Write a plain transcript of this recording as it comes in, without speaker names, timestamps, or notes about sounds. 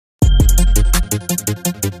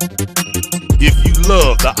If you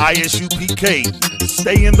love the ISUPK,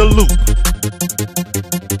 stay in the loop.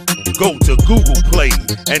 Go to Google Play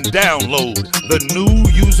and download the new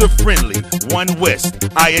user-friendly One West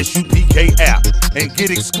ISUPK app and get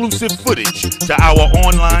exclusive footage to our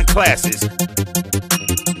online classes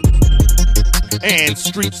and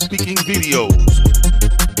street-speaking videos.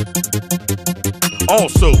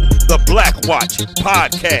 Also, the Black Watch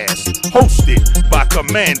podcast, hosted by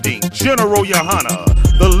Commanding General Yahanna,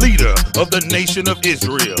 the leader of the nation of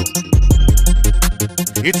Israel.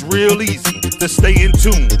 It's real easy to stay in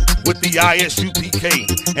tune with the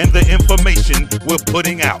ISUPK and the information we're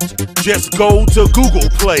putting out. Just go to Google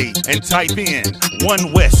Play and type in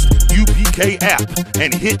One West UPK app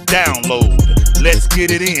and hit download. Let's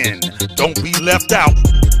get it in. Don't be left out.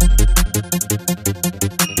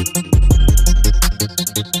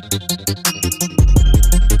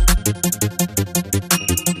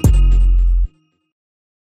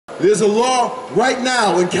 There's a law right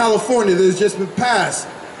now in California that has just been passed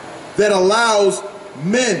that allows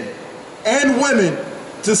men and women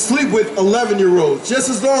to sleep with 11-year-olds, just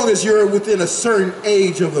as long as you're within a certain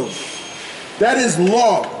age of them. That is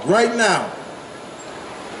law right now.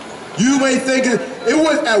 You may think it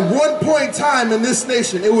was at one point in time in this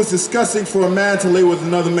nation, it was disgusting for a man to lay with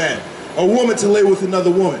another man, a woman to lay with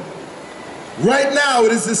another woman. Right now,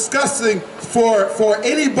 it is disgusting for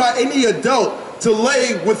anybody, any adult, to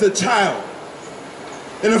lay with a child.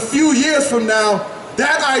 In a few years from now,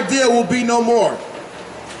 that idea will be no more.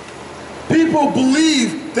 People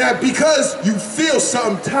believe that because you feel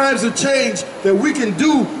something, times have changed, that we can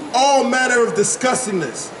do all manner of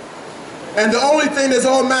disgustingness. And the only thing that's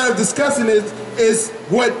all manner of disgustingness is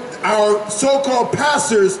what our so-called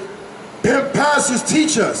pastors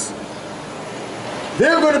teach us.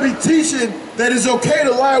 They're going to be teaching that it's okay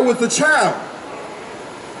to lie with a child.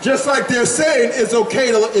 Just like they're saying it's okay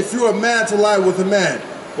if you're a man to lie with a man,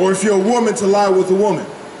 or if you're a woman to lie with a woman.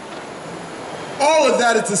 All of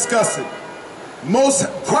that is disgusting.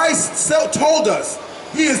 Christ told us,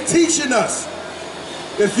 he is teaching us,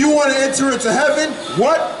 if you want to enter into heaven,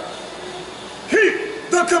 what? Keep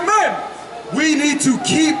the commandments. We need to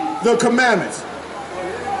keep the commandments.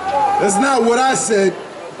 That's not what I said.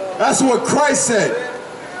 That's what Christ said.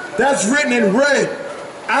 That's written in red.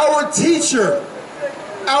 Our teacher,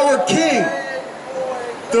 our king,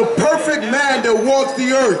 the perfect man that walked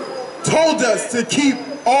the earth, told us to keep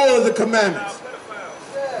all of the commandments.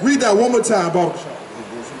 Read that one more time, Baba.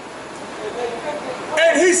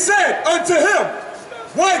 And he said unto him,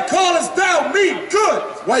 why callest thou me good?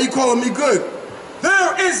 Why are you calling me good?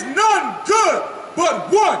 There is none good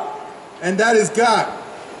but one. And that is God.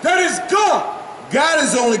 That is God. God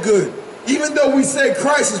is only good. Even though we say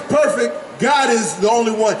Christ is perfect, God is the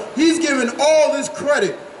only one. He's given all this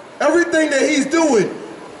credit. Everything that he's doing,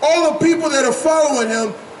 all the people that are following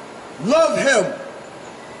him love him.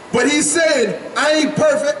 But he's saying, I ain't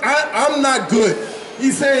perfect, I'm not good.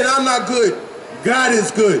 He's saying, I'm not good. God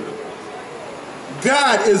is good.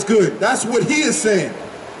 God is good. That's what he is saying.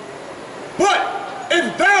 But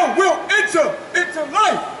if thou wilt enter into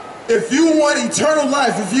life, if you want eternal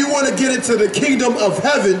life, if you want to get into the kingdom of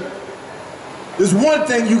heaven, there's one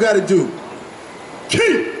thing you got to do.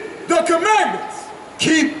 Keep the commandments.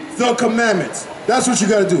 Keep the commandments. That's what you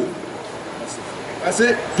got to do. That's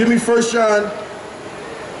it. Give me 1 John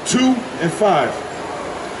 2 and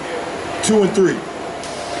 5. 2 and 3.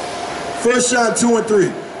 1 John 2 and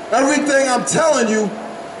 3. Everything I'm telling you,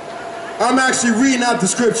 I'm actually reading out the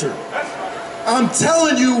scripture. I'm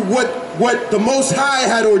telling you what the Most High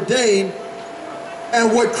had ordained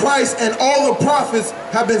and what Christ and all the prophets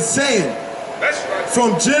have been saying.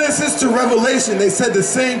 From Genesis to Revelation, they said the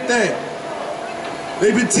same thing.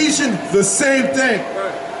 They've been teaching the same thing.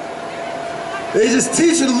 They just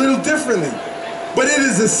teach it a little differently. But it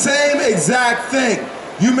is the same exact thing.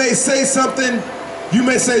 You may say something, you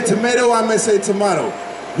may say tomato, I may say tomato.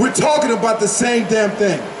 We're talking about the same damn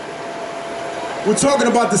thing. We're talking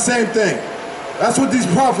about the same thing. That's what these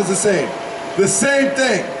prophets are saying. The same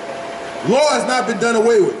thing. Law has not been done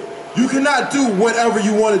away with. You cannot do whatever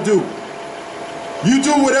you want to do. You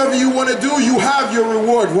do whatever you want to do, you have your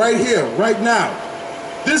reward right here, right now.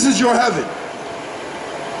 This is your heaven.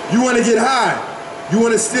 You want to get high. You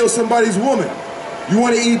want to steal somebody's woman. You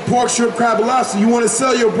want to eat pork, shrimp, crab, and lobster. You want to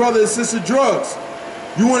sell your brother and sister drugs.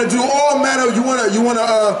 You want to do all manner. You want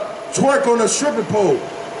to twerk on a stripping pole,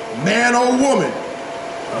 man or woman.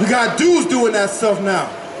 We got dudes doing that stuff now.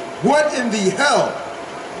 What in the hell?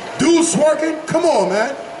 Dudes twerking? Come on,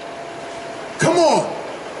 man. Come on.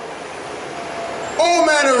 All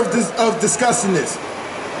manner of disgustingness.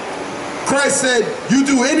 Christ said, you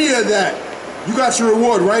do any of that, You got your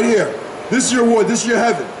reward right here. This is your reward. This is your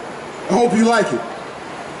heaven. I hope you like it.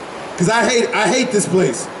 Because I hate this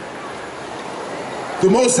place. The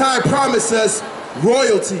Most High promised us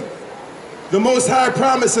royalty. The Most High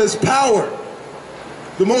promised us power.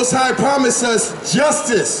 The Most High promised us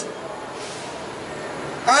justice.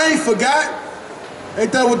 I ain't forgot.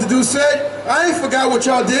 Ain't that what the dude said? I ain't forgot what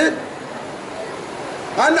y'all did.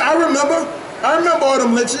 I remember. I remember all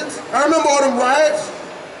them lynchings. I remember all them riots.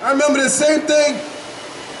 I remember the same thing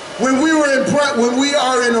when we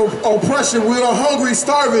are in oppression, we are hungry,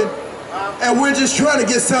 starving, and we're just trying to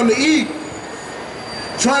get something to eat,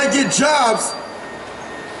 trying to get jobs,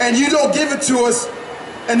 and you don't give it to us,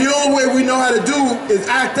 and the only way we know how to do is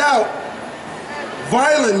act out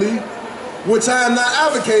violently, which I am not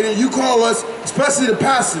advocating. You call us, especially the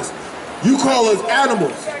pastors, you call us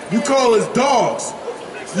animals, you call us dogs,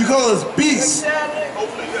 you call us beasts.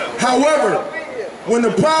 However, when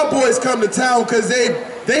the Proud Boys come to town, because they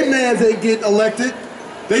get elected,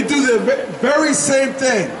 they do the very same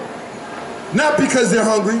thing. Not because they're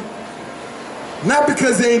hungry, not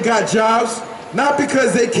because they ain't got jobs, not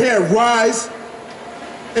because they can't rise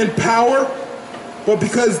in power, but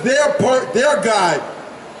because their God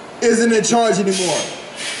isn't in charge anymore.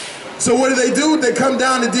 So what do? They come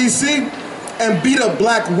down to DC and beat up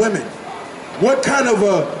black women. What kind of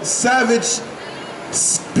a savage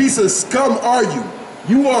piece of scum are you?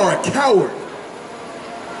 You are a coward.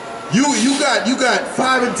 You got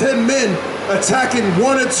 5 and 10 men attacking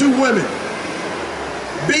 1 or 2 women,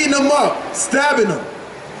 beating them up, stabbing them,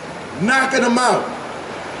 knocking them out.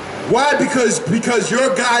 Why? Because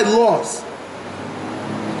your guy lost.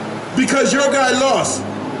 Because your guy lost.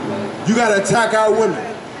 You got to attack our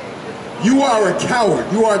women. You are a coward.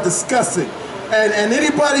 You are disgusting. And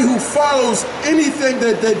anybody who follows anything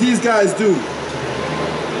that these guys do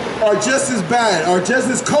are just as bad, are just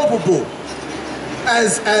as culpable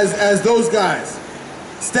as those guys.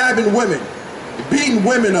 Stabbing women, beating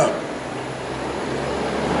women up,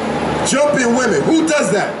 jumping women. Who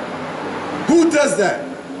does that? Who does that?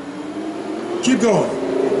 Keep going.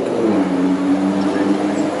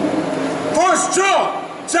 1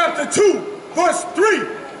 John chapter 2, verse 3.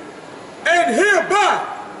 And hereby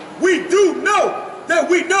we do know that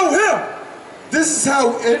we know him. This is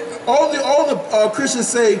how all the Christians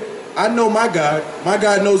say, I know my God. My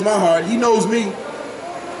God knows my heart. He knows me.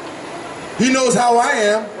 He knows how I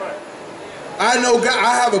am. I know God.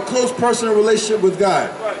 I have a close personal relationship with God.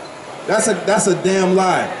 That's a damn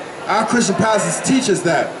lie. Our Christian pastors teach us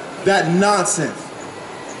that nonsense.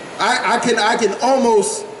 I can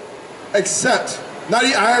almost accept.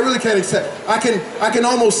 I really can't accept. I can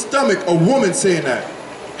almost stomach a woman saying that,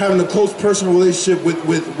 having a close personal relationship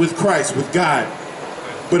with Christ, with God.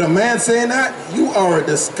 But a man saying that, you are a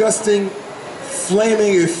disgusting,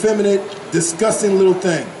 flaming, effeminate, disgusting little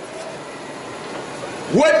thing.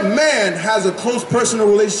 What man has a close personal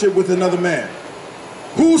relationship with another man?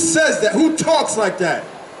 Who says that? Who talks like that?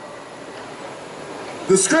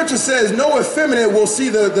 The scripture says no effeminate will see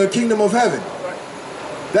the kingdom of heaven.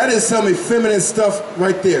 That is some effeminate stuff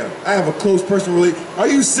right there. I have a close personal relationship. Are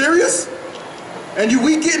you serious? And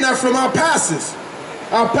we getting that from our pastors.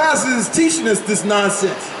 Our pastors is teaching us this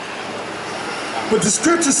nonsense. But the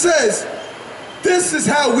scripture says, this is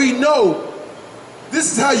how we know.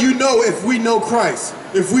 This is how you know if we know Christ,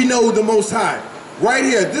 if we know the Most High. Right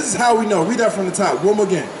here, this is how we know. Read that from the top, one more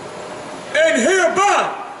again. And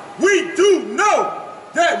hereby we do know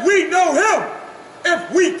that we know him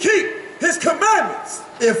if we keep his commandments.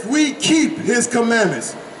 If we keep his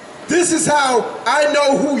commandments. This is how I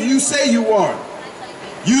know who you say you are.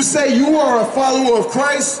 You say you are a follower of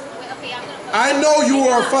Christ. I know you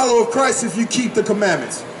are a follower of Christ if you keep the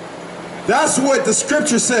commandments. That's what the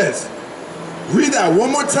scripture says. Read that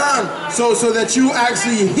one more time so that you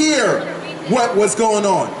actually hear what's going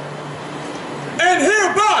on. And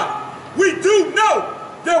hereby we do know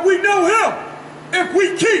that we know him if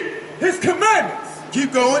we keep his commandments.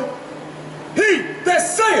 Keep going. He that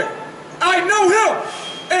saith, I know him,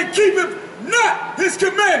 and keepeth not his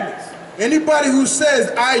commandments. Anybody who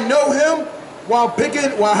says, I know him, while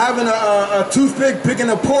having a toothpick, picking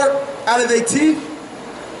a pork out of their teeth,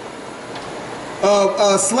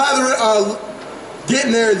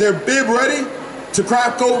 getting their bib ready to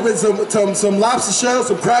crack open some lobster shells,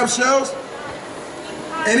 some crab shells.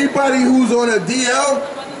 Anybody who's on a DL,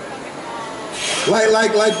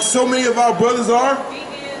 like so many of our brothers are,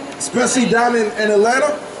 especially down in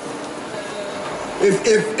Atlanta,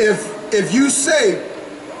 if you say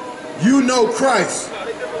you know Christ,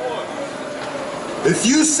 if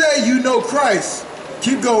you say you know Christ,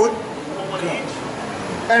 keep going,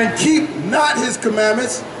 and keep not his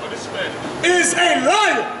commandments, is a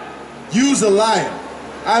liar. You's a liar.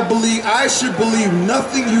 I should believe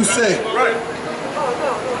nothing you say. Right.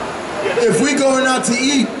 If we going out to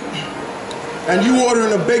eat and you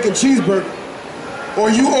ordering a bacon cheeseburger or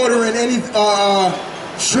you ordering any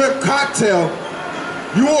shrimp cocktail,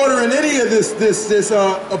 you ordering any of this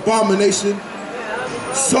abomination,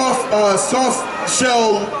 soft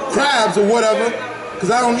shell crabs or whatever,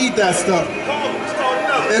 because I don't eat that stuff.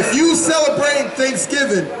 If you celebrating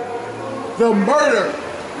Thanksgiving, the murder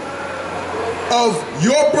of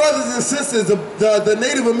your brothers and sisters, the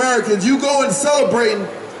Native Americans, you go and celebrating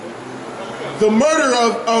the murder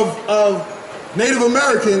of Native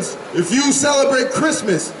Americans, if you celebrate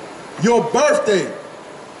Christmas, your birthday,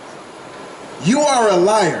 you are a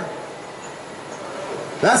liar.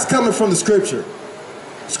 That's coming from the scripture.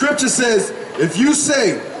 Scripture says, if you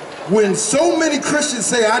say, when so many Christians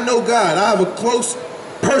say, I know God, I have a close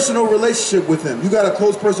personal relationship with him. You got a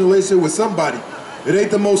close personal relationship with somebody. It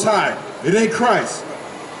ain't the Most High. It ain't Christ.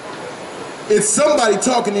 It's somebody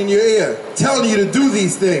talking in your ear, telling you to do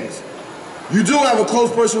these things. You do have a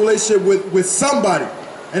close personal relationship with somebody,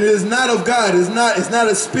 and it is not of God. It's not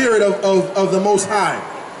a spirit of the Most High.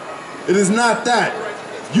 It is not that.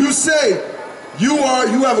 You say you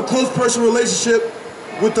have a close personal relationship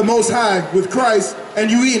with the Most High, with Christ,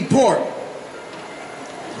 and you eating pork.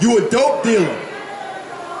 You a dope dealer.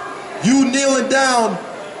 You kneeling down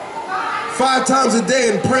 5 times a day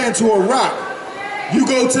and praying to a rock. You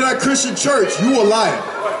go to that Christian church, you a liar.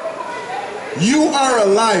 You are a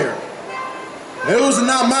liar. Those are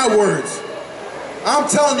not my words. I'm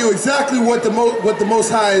telling you exactly what the Most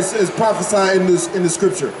High is prophesying in the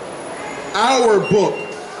scripture. Our book.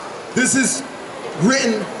 This is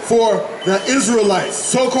written for the Israelites,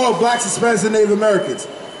 so-called blacks, Hispanics, and Native Americans.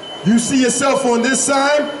 You see yourself on this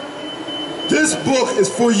sign? This book is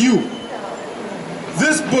for you.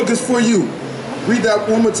 This book is for you. Read that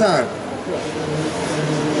one more time.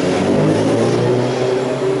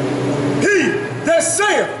 He that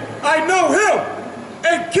saith, I know him,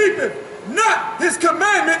 and keepeth not his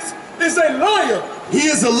commandments is a liar. He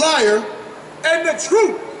is a liar. And the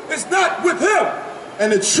truth is not with him.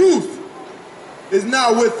 And the truth is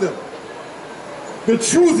not with him. The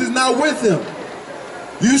truth is not with him.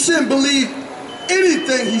 You shouldn't believe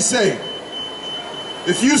anything he say.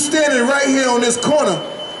 If you standing right here on this corner,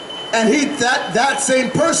 and that same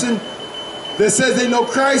person that says they know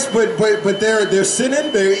Christ, but they're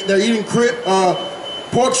sinning, they're eating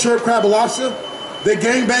pork, shrimp, crab, and lobster, they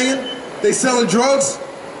gang banging, they selling drugs,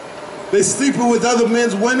 they sleeping with other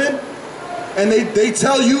men's women, and they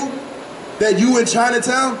tell you that you in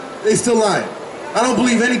Chinatown, they still lying. I don't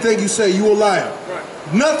believe anything you say, you a liar.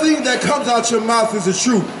 Right. Nothing that comes out your mouth is the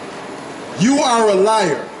truth. You are a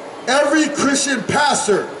liar. Every Christian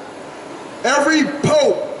pastor, every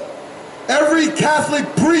pope, every Catholic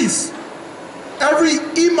priest, every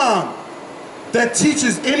imam that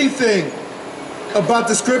teaches anything about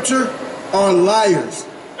the scripture are liars.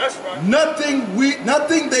 That's right.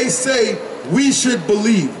 Nothing they say we should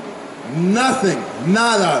believe. Nothing.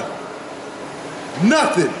 Nada.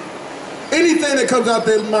 Nothing. Anything that comes out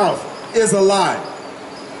their mouth is a lie.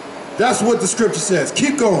 That's what the scripture says.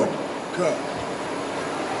 Keep going. Go.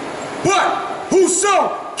 But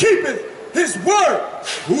whoso keepeth his word.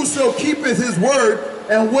 Whoso keepeth his word,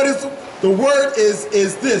 and what is the word is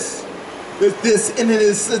this. This in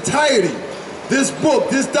its entirety. This book,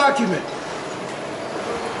 this document.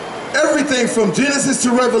 Everything from Genesis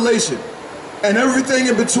to Revelation, and everything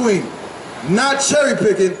in between. Not cherry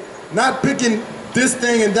picking, not picking this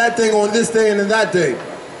thing and that thing on this day and that day.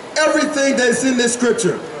 Everything that's in this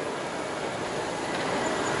scripture.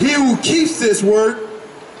 He who keeps this word,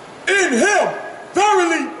 in him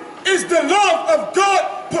verily is the love of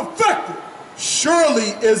God perfected.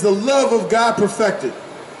 Surely is the love of God perfected.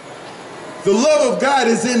 The love of God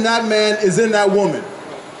is in that man, is in that woman.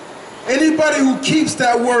 Anybody who keeps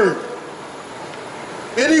that word,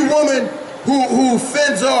 any woman who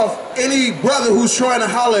fends off any brother who's trying to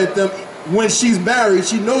holler at them when she's married,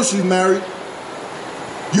 she knows she's married.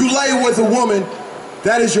 You lay with a woman,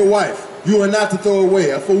 that is your wife. You are not to throw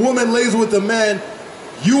away. If a woman lays with a man,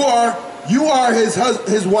 you are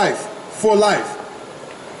his wife for life.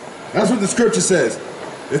 That's what the scripture says.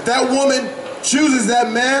 If that woman chooses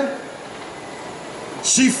that man,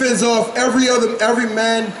 she fends off every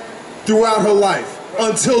man throughout her life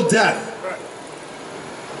until death.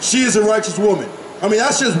 She is a righteous woman. I mean,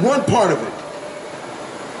 that's just one part of it.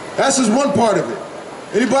 That's just one part of it.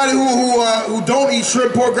 Anybody who don't eat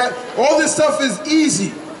shrimp, pork, all this stuff is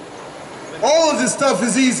easy. All of this stuff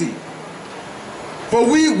is easy. But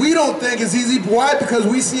we don't think it's easy. Why? Because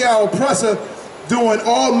we see our oppressor doing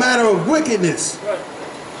all manner of wickedness.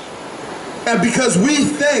 And because we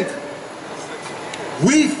think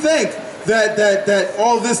that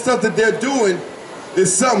all this stuff that they're doing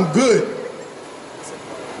is something good,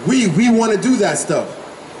 we want to do that stuff.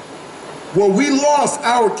 Well, we lost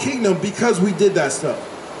our kingdom because we did that stuff.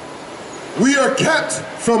 We are kept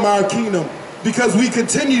from our kingdom because we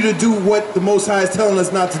continue to do what the Most High is telling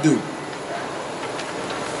us not to do.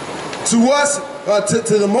 To us,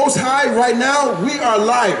 to the Most High right now, we are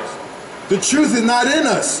liars. The truth is not in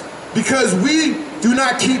us because we do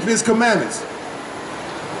not keep His commandments.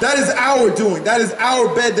 That is our doing. That is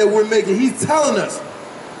our bed that we're making. He's telling us.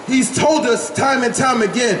 He's told us time and time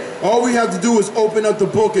again, all we have to do is open up the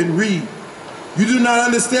book and read. You do not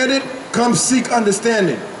understand it? Come seek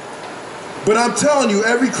understanding. But I'm telling you,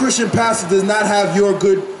 every Christian pastor does not have your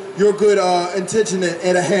good intention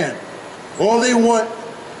at a hand. All they want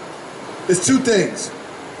is two things.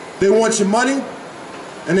 They want your money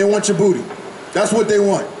and they want your booty. That's what they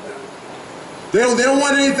want. They don't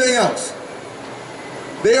want anything else.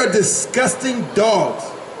 They are disgusting dogs.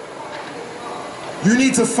 You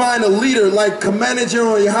need to find a leader like Commander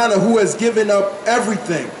General Yahanna who has given up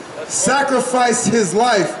everything, sacrificed his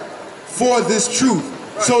life for this truth,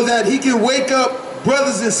 so that he can wake up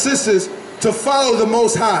brothers and sisters to follow the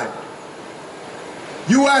Most High.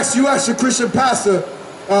 You ask your Christian pastor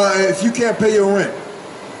if you can't pay your rent.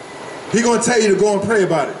 He's going to tell you to go and pray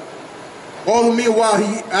about it. All the meanwhile,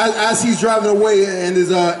 as he's driving away in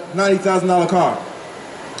his $90,000 car,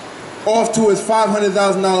 off to his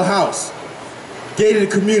 $500,000 house,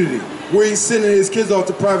 gated community, where he's sending his kids off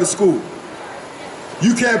to private school.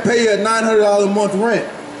 You can't pay a $900 a month rent.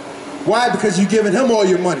 Why? Because you're giving him all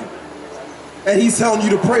your money. And he's telling you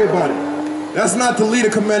to pray about it. That's not the leader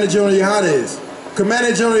Commander General Yahanna is.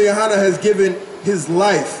 Commander General Yahanna has given his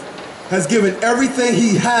life, has given everything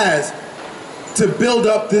he has to build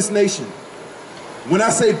up this nation. When I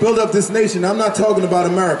say build up this nation, I'm not talking about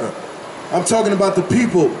America. I'm talking about the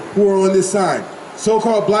people who are on this side.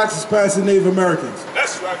 So-called blacks, Hispanics, and Native Americans.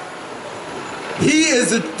 That's right. He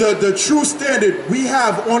is the true standard we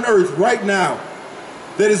have on earth right now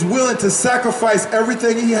that is willing to sacrifice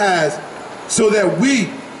everything he has so that we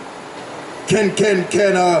can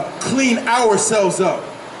clean ourselves up.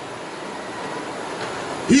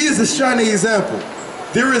 He is a shining example.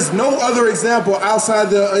 There is no other example outside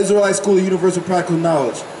the Israelite School of Universal Practical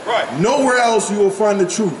Knowledge. Right. Nowhere else you will find the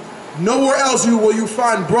truth. Nowhere else will you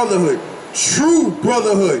find brotherhood. True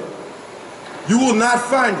brotherhood. You will not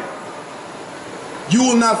find it. You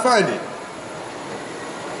will not find it.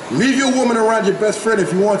 Leave your woman around your best friend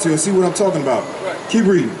if you want to and see what I'm talking about. Right. Keep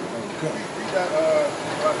reading.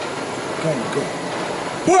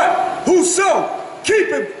 But whoso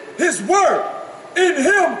keepeth his word, in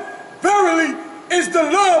him verily is the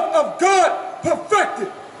love of God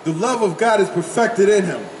perfected. The love of God is perfected in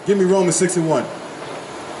him. Give me Romans 6:1.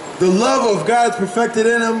 The love of God is perfected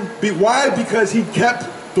in him. Why? Because he kept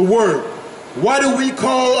the word. Why do we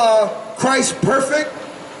call Christ perfect?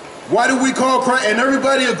 Why do we call Christ? And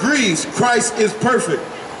everybody agrees Christ is perfect.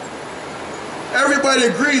 Everybody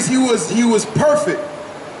agrees he was perfect.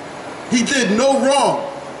 He did no wrong.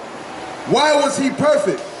 Why was he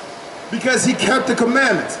perfect? Because he kept the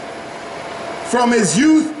commandments. From his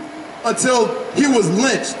youth until he was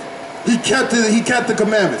lynched, he kept the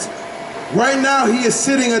commandments. Right now, he is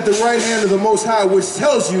sitting at the right hand of the Most High, which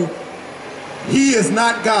tells you he is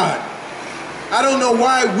not God. I don't know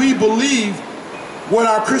why we believe what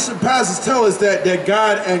our Christian pastors tell us that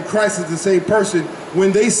God and Christ is the same person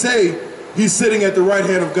when they say he's sitting at the right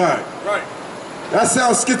hand of God. Right. That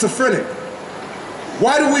sounds schizophrenic.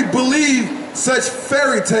 Why do we believe such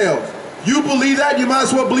fairy tales? You believe that, you might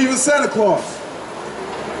as well believe in Santa Claus.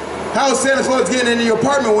 How is Santa Claus getting into your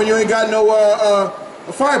apartment when you ain't got no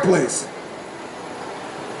a fireplace?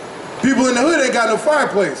 People in the hood ain't got no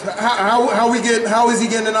fireplace. How is he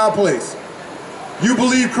getting in our place? You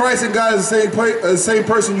believe Christ and God is the same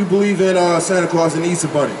person you believe in Santa Claus and the Easter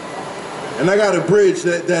Bunny. And I got a bridge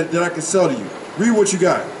that I can sell to you. Read what you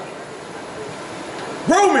got.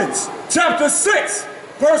 Romans chapter 6,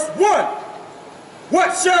 verse 1.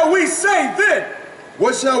 What shall we say then?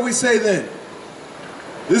 What shall we say then?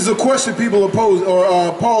 This is a question people oppose,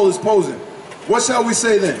 or Paul is posing. What shall we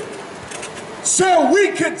say then? Shall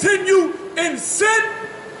we continue in sin?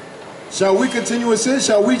 Shall we continue in sin?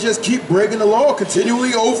 Shall we just keep breaking the law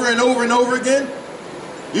continually over and over and over again?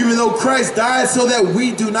 Even though Christ died so that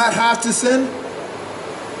we do not have to sin?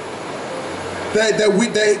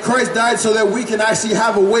 That Christ died so that we can actually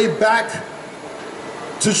have a way back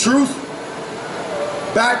to truth?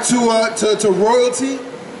 Back to royalty?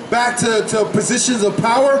 Back to positions of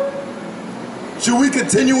power? Should we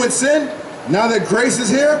continue in sin now that grace is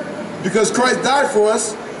here? Because Christ died for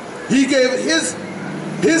us. He gave his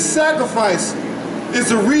sacrifice is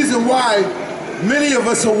the reason why many of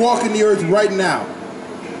us are walking the earth right now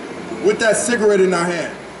with that cigarette in our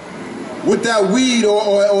hand, with that weed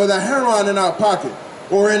or that heroin in our pocket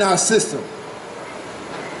or in our system,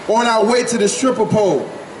 on our way to the stripper pole,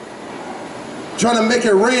 trying to make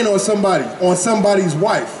it rain on somebody's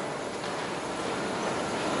wife.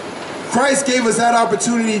 Christ gave us that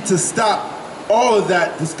opportunity to stop all of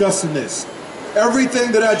that disgustingness.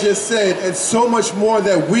 Everything that I just said and so much more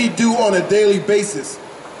that we do on a daily basis.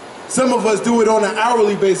 Some of us do it on an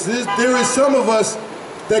hourly basis. There is some of us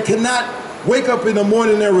that cannot wake up in the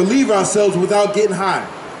morning and relieve ourselves without getting high.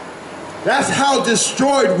 That's how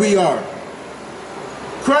destroyed we are.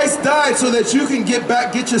 Christ died so that you can get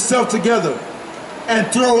yourself together and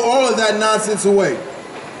throw all of that nonsense away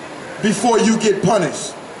before you get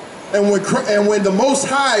punished. And when the Most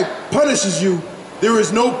High punishes you, there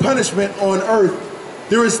is no punishment on earth.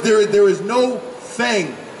 There is no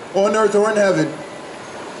thing on earth or in heaven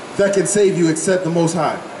that can save you except the Most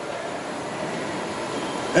High.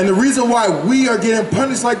 And the reason why we are getting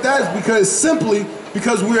punished like that is simply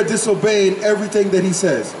because we are disobeying everything that he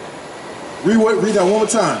says. Read that one more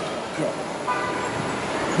time.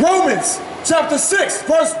 Romans chapter 6,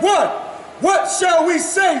 verse 1. What shall we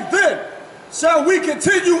say then? Shall we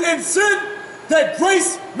continue in sin that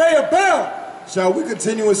grace may abound? Shall we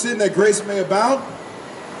continue in sin that grace may abound?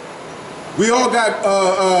 We all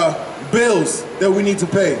got bills that we need to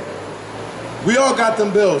pay. We all got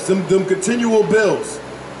them bills, them continual bills.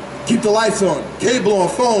 Keep the lights on, cable on,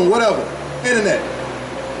 phone, whatever, internet.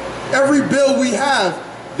 Every bill we have,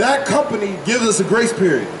 that company gives us a grace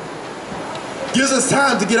period. Gives us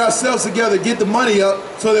time to get ourselves together, get the money up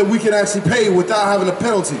so that we can actually pay without having a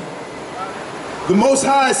penalty. The Most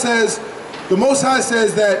High says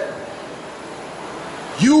that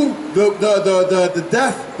the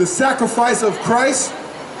death, the sacrifice of Christ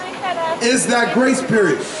is that grace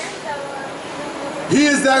period. He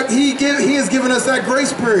has given us that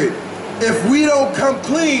grace period. If we don't come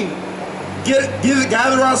clean,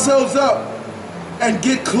 gather ourselves up and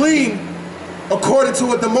get clean according to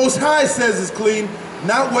what the Most High says is clean,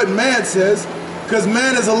 not what man says, because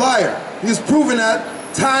man is a liar. He's proven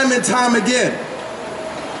that time and time again.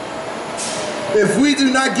 If we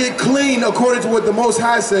do not get clean according to what the Most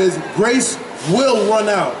High says, grace will run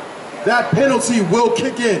out. That penalty will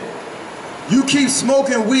kick in. You keep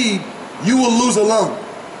smoking weed, you will lose a lung.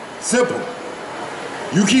 Simple.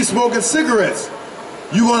 You keep smoking cigarettes,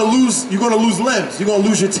 you're gonna lose limbs, you're gonna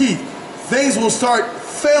lose your teeth. Things will start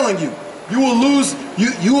failing you. You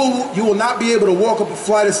will not be able to walk up a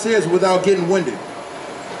flight of stairs without getting winded.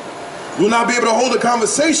 You will not be able to hold a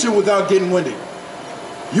conversation without getting winded.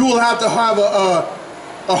 You will have to have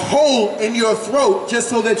a hole in your throat just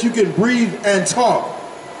so that you can breathe and talk.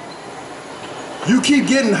 You keep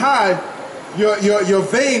getting high, your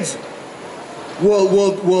veins will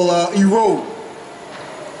erode.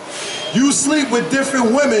 You sleep with different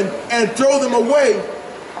women and throw them away.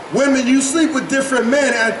 Women, you sleep with different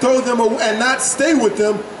men and throw them away and not stay with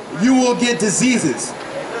them, you will get diseases.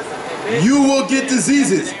 You will get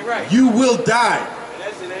diseases. You will die.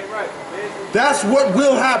 That's what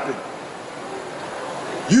will happen.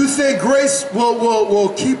 You think grace will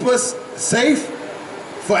keep us safe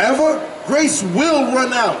forever? Grace will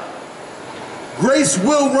run out. Grace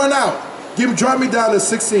will run out. Drop me down to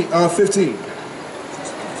 15.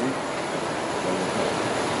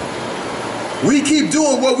 We keep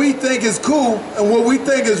doing what we think is cool and what we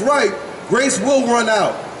think is right, grace will run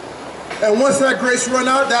out. And once that grace run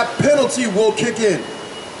out, that penalty will kick in.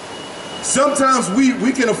 Sometimes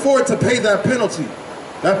we can afford to pay that penalty.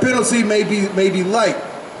 That penalty may be light,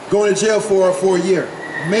 going to jail for a year.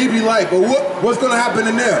 Maybe light, but what's going to happen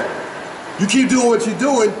in there? You keep doing what you're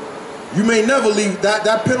doing, you may never leave.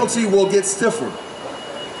 That penalty will get stiffer.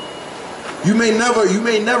 You may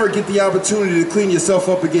never get the opportunity to clean yourself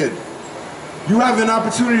up again. You have an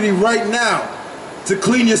opportunity right now to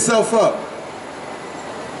clean yourself up.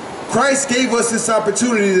 Christ gave us this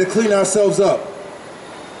opportunity to clean ourselves up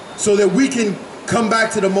so that we can come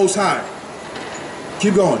back to the Most High.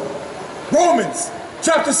 Keep going. Romans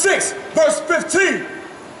chapter 6, verse 15.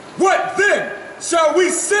 What then? Shall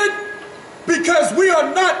we sin because we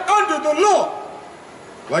are not under the law?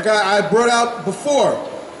 Like I brought out before,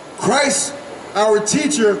 Christ, our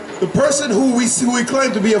teacher, the person who we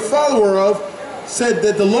claim to be a follower of, said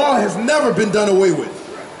that the law has never been done away with.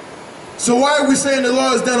 So why are we saying the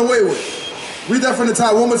law is done away with? Read that from the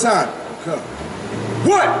top one more time. Okay.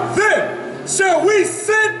 What then? Shall we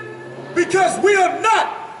sin because we are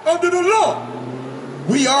not under the law?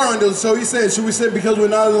 We are under, so he said, should we say because we're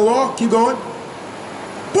not under the law? Keep going.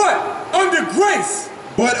 But under grace.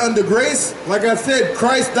 But under grace, like I said,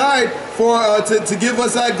 Christ died for to give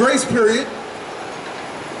us that grace period.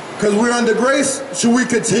 Because we're under grace, should we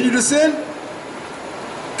continue to sin?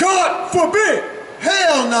 God forbid.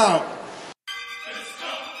 Hell no.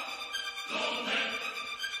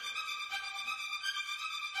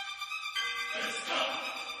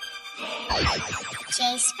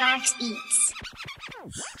 J Sparks Eats.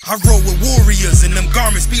 I roll with warriors and them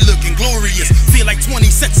garments be looking glorious. Feel like 20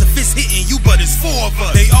 sets of fists hitting you, but it's 4 of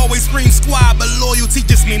us. They always scream squad, but loyalty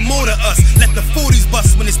just mean more to us. Let the 40s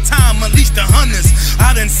bust when it's time, unleash the hunters.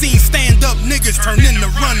 I done seen stand-up niggas turn into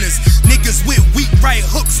runners. Niggas with weak right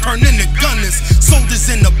hooks turn into gunners. Soldiers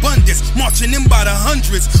in abundance, marching in by the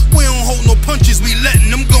hundreds. We don't hold no punches, we letting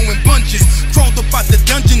them go in bunches. Crawled up out the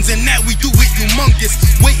dungeons and that we do it humongous.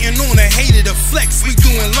 Waiting on a hater to flex, we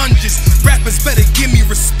doing lunges. Rappers better give me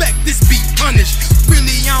respect, this beat punished.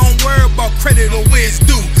 Really, I don't worry about credit or where it's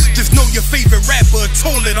due. Just know your favorite rapper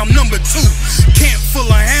told it I'm number 2. Camp full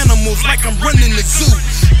of animals like I'm running the zoo.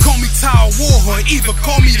 Call me Tower Warhorn, either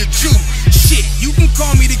call me the Jew. Shit, you can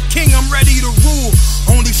call me the king, I'm ready to rule.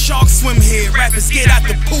 Only sharks swim here, rappers get out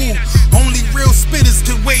the pool. Only real spitters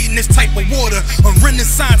can wade in this type of water. A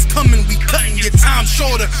renaissance coming, we cutting your time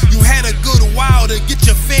shorter. You had a good while to get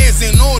your fares in order.